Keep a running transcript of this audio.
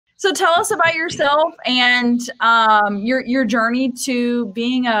So tell us about yourself and your journey to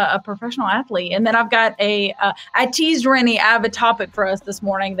being a professional athlete. And then I've got I teased Rennie, I have a topic for us this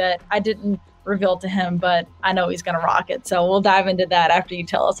morning that I didn't reveal to him, but I know he's going to rock it. So we'll dive into that after you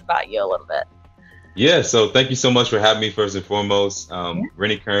tell us about you a little bit. Yeah, so thank you so much for having me first and foremost.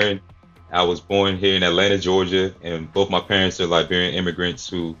 Rennie Curran, I was born here in Atlanta, Georgia, and both my parents are Liberian immigrants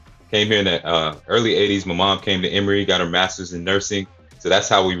who came here in the early 80s. My mom came to Emory, got her master's in nursing. So that's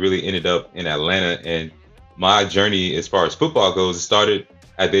how we really ended up in Atlanta. And my journey as far as football goes, it started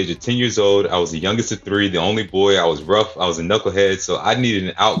at the age of 10 years old. I was the youngest of three, the only boy. I was rough. I was a knucklehead. So I needed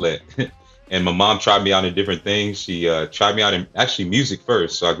an outlet. And my mom tried me out in different things. She tried me out in actually music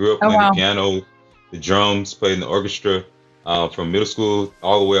first. So I grew up playing the piano, the drums, played in the orchestra from middle school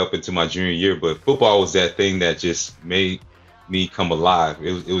all the way up into my junior year. But football was that thing that just made me come alive.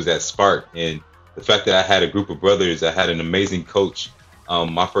 It was that spark. And the fact that I had a group of brothers, I had an amazing coach.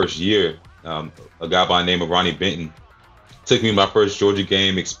 My first year, a guy by the name of Ronnie Benton took me to my first Georgia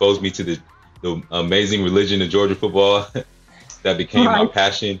game, exposed me to the amazing religion of Georgia football that became my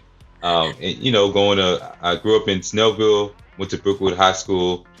passion. And, you know, I grew up in Snellville, went to Brookwood High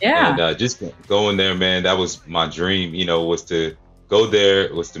School. Yeah. And just going there, man, that was my dream, you know, was to go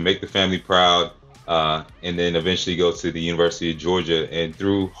there, was to make the family proud, and then eventually go to the University of Georgia. And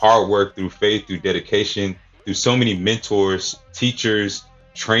through hard work, through faith, through dedication, through so many mentors, teachers,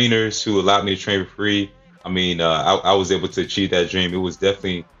 trainers who allowed me to train for free. I mean, I was able to achieve that dream. It was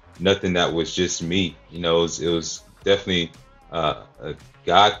definitely nothing that was just me. You know, it was definitely a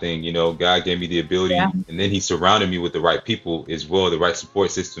God thing. You know, God gave me the ability, and then he surrounded me with the right people as well, the right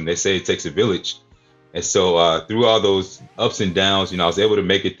support system. They say it takes a village. And so through all those ups and downs, you know, I was able to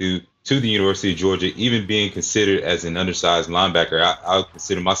make it through to the University of Georgia, even being considered as an undersized linebacker. I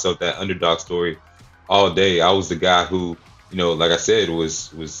consider myself that underdog story all day. I was the guy who, you know, like I said,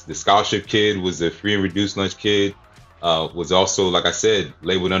 was the scholarship kid, was the free and reduced lunch kid, was also, like I said,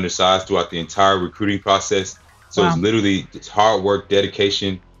 labeled undersized throughout the entire recruiting process. So it's literally just hard work,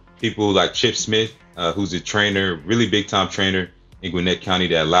 dedication. People like Chip Smith, who's a trainer, really big time trainer in Gwinnett County,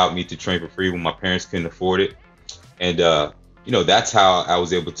 that allowed me to train for free when my parents couldn't afford it. And, you know, that's how I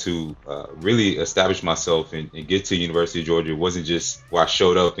was able to really establish myself and get to University of Georgia. It wasn't just where I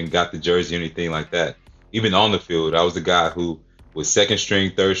showed up and got the jersey or anything like that. Even on the field, I was the guy who was second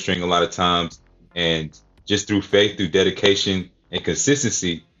string, third string a lot of times. And just through faith, through dedication and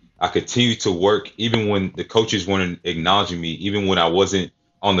consistency, I continued to work even when the coaches weren't acknowledging me, even when I wasn't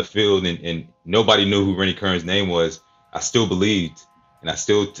on the field and nobody knew who Rennie Curran's name was. I still believed and I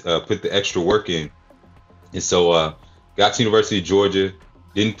still put the extra work in. And so got to University of Georgia,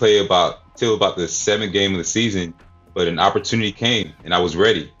 didn't play till about the 7th game of the season, but an opportunity came and I was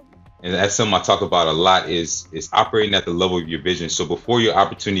ready. And that's something I talk about a lot is operating at the level of your vision. So before your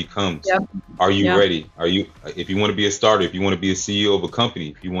opportunity comes, are you ready? If you want to be a starter, if you want to be a CEO of a company,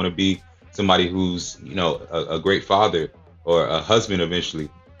 if you want to be somebody who's, you know, a great father or a husband eventually,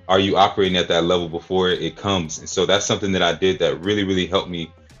 are you operating at that level before it comes? And so that's something that I did that really, really helped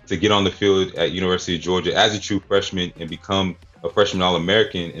me to get on the field at University of Georgia as a true freshman and become a freshman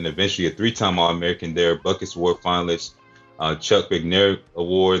All-American and eventually a 3-time All-American there, Buckets Award finalist, Chuck McNair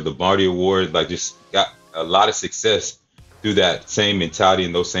Award, the Barty Award, like just got a lot of success through that same mentality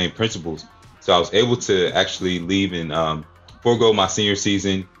and those same principles. So I was able to actually leave and forego my senior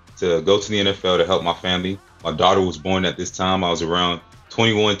season to go to the NFL to help my family. My daughter was born at this time. I was around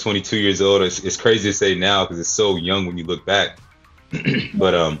 21, 22 years old. It's crazy to say now because it's so young when you look back.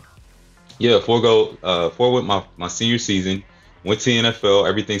 But yeah, forego my senior season, went to the NFL.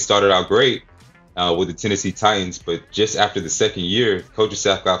 Everything started out great with the Tennessee Titans, but just after the 2nd year, coaching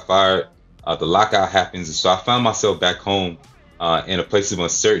staff got fired. The lockout happens, and so I found myself back home in a place of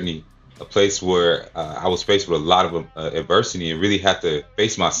uncertainty, a place where I was faced with a lot of adversity and really had to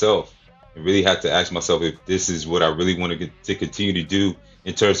face myself and really had to ask myself if this is what I really want to continue to do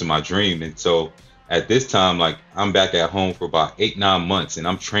in terms of my dream. And so at this time, like, I'm back at home for about 8-9 months and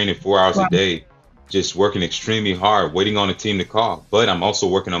I'm training 4 hours a day, just working extremely hard, waiting on a team to call, but I'm also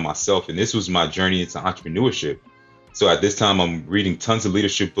working on myself. And this was my journey into entrepreneurship. So at this time, I'm reading tons of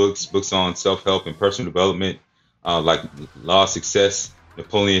leadership books on self-help and personal development, like Law of Success,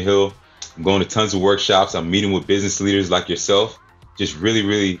 Napoleon Hill. I'm going to tons of workshops. I'm meeting with business leaders like yourself, just really,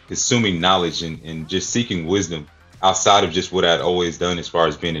 really consuming knowledge and just seeking wisdom outside of just what I'd always done as far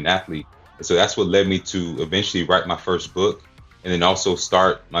as being an athlete. And so that's what led me to eventually write my first book and then also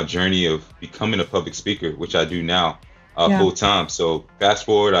start my journey of becoming a public speaker, which I do now full time. So fast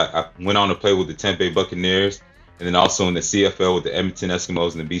forward, I went on to play with the Tampa Bay Buccaneers and then also in the CFL with the Edmonton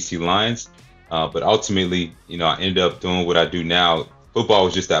Eskimos and the BC Lions. But ultimately, you know, I ended up doing what I do now, football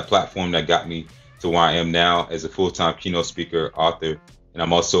was just that platform that got me to where I am now as a full-time keynote speaker, author, and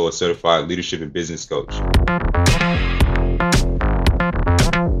I'm also a certified leadership and business coach.